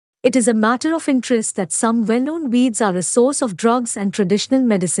It is a matter of interest that some well-known weeds are a source of drugs and traditional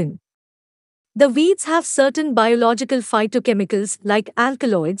medicine. The weeds have certain biological phytochemicals like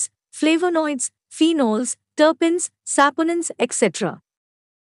alkaloids, flavonoids, phenols, turpins, saponins, etc.,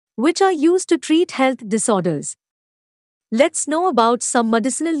 which are used to treat health disorders. Let's know about some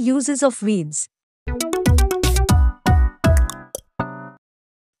medicinal uses of weeds.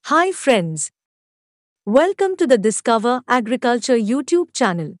 Hi friends. Welcome to the Discover Agriculture YouTube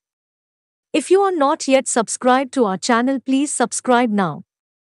channel. If you are not yet subscribed to our channel, please subscribe now.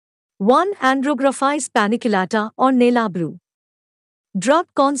 1. Andrographis paniculata or nelabaru. Drug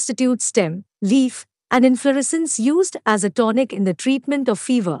constitutes stem, leaf, and inflorescence used as a tonic in the treatment of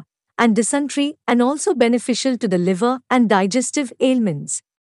fever and dysentery and also beneficial to the liver and digestive ailments.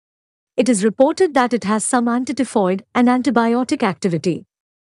 It is reported that it has some antityphoid and antibiotic activity.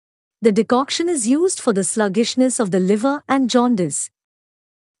 The decoction is used for the sluggishness of the liver and jaundice.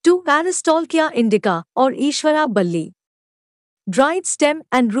 2. Aristolchia indica or Ishwara balli. Dried stem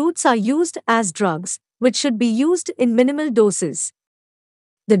and roots are used as drugs, which should be used in minimal doses.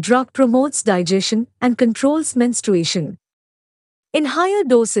 The drug promotes digestion and controls menstruation. In higher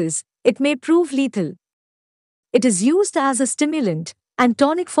doses, it may prove lethal. It is used as a stimulant and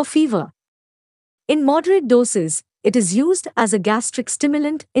tonic for fever. In moderate doses, it is used as a gastric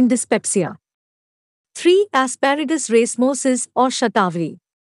stimulant in dyspepsia. 3. Asparagus racemosis or shatavari.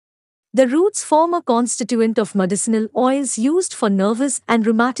 The roots form a constituent of medicinal oils used for nervous and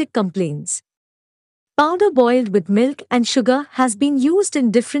rheumatic complaints. Powder boiled with milk and sugar has been used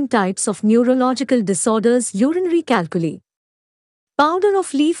in different types of neurological disorders, urinary calculi. Powder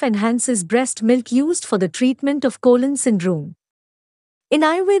of leaf enhances breast milk used for the treatment of colon syndrome. In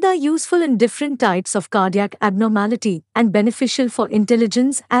Ayurveda, useful in different types of cardiac abnormality and beneficial for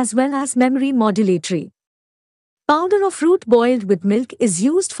intelligence as well as memory modulatory. Powder of root boiled with milk is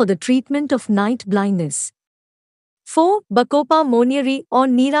used for the treatment of night blindness. 4. Bacopa monieri or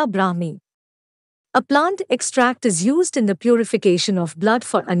Nira brahmi. A plant extract is used in the purification of blood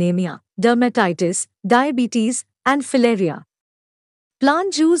for anemia, dermatitis, diabetes, and filaria.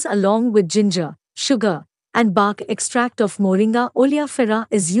 Plant juice along with ginger, sugar, and bark extract of Moringa oleifera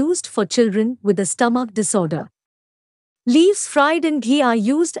is used for children with a stomach disorder. Leaves fried in ghee are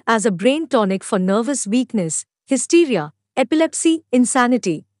used as a brain tonic for nervous weakness, hysteria, epilepsy,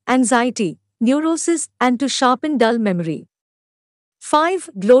 insanity, anxiety, neurosis, and to sharpen dull memory. 5.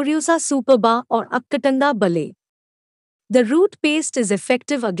 Gloriosa superba or akkatanga balley. The root paste is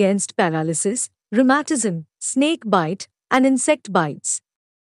effective against paralysis, rheumatism, snake bite, and insect bites.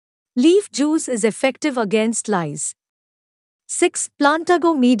 Leaf juice is effective against lice. 6.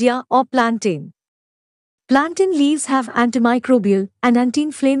 Plantago media or plantain. Plantain leaves have antimicrobial and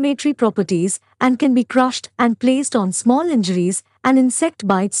anti-inflammatory properties and can be crushed and placed on small injuries and insect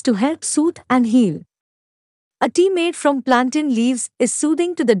bites to help soothe and heal. A tea made from plantain leaves is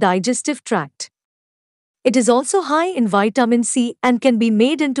soothing to the digestive tract. It is also high in vitamin C and can be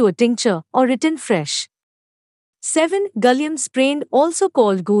made into a tincture or eaten fresh. 7. Gallium sprained, also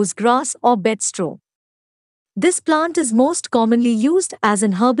called goose grass or bedstraw. This plant is most commonly used as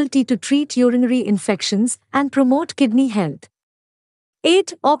an herbal tea to treat urinary infections and promote kidney health.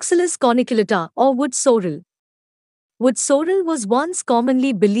 8. Oxalis corniculata or wood sorrel. Wood sorrel was once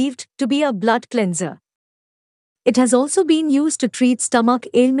commonly believed to be a blood cleanser. It has also been used to treat stomach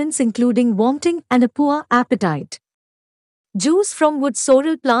ailments including vomiting and a poor appetite. Juice from wood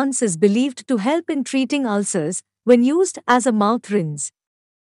sorrel plants is believed to help in treating ulcers when used as a mouth rinse.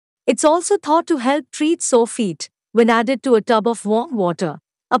 It's also thought to help treat sore feet when added to a tub of warm water,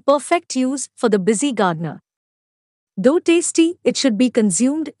 a perfect use for the busy gardener. Though tasty, it should be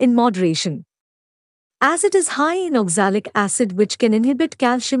consumed in moderation, as it is high in oxalic acid which can inhibit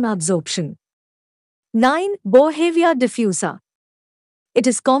calcium absorption. 9. Beauveria diffusa. It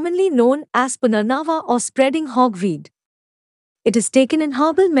is commonly known as punarnava or spreading hogweed. It is taken in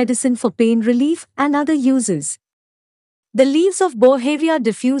herbal medicine for pain relief and other uses. The leaves of Beauveria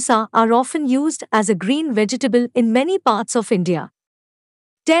diffusa are often used as a green vegetable in many parts of India.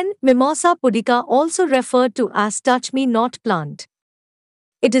 10. Mimosa pudica, also referred to as touch-me-not plant.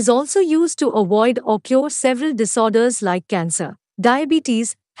 It is also used to avoid or cure several disorders like cancer,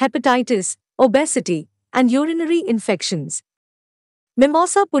 diabetes, hepatitis, obesity, and urinary infections.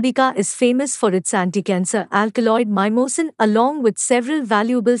 Mimosa pudica is famous for its anti-cancer alkaloid mimosin along with several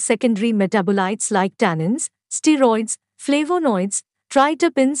valuable secondary metabolites like tannins, steroids, flavonoids,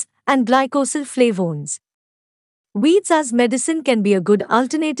 triterpenes, and glycosylflavones. Weeds as medicine can be a good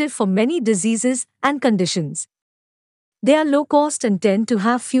alternative for many diseases and conditions. They are low cost and tend to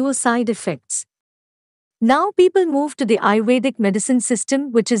have fewer side effects. Now people move to the Ayurvedic medicine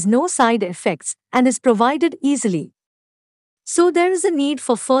system, which is no side effects and is provided easily. So there is a need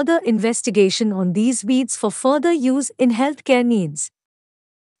for further investigation on these weeds for further use in healthcare needs.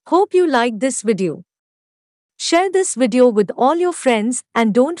 Hope you liked this video. Share this video with all your friends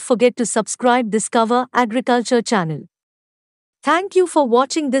and don't forget to subscribe Discover Agriculture channel. Thank you for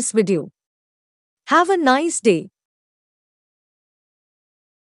watching this video. Have a nice day.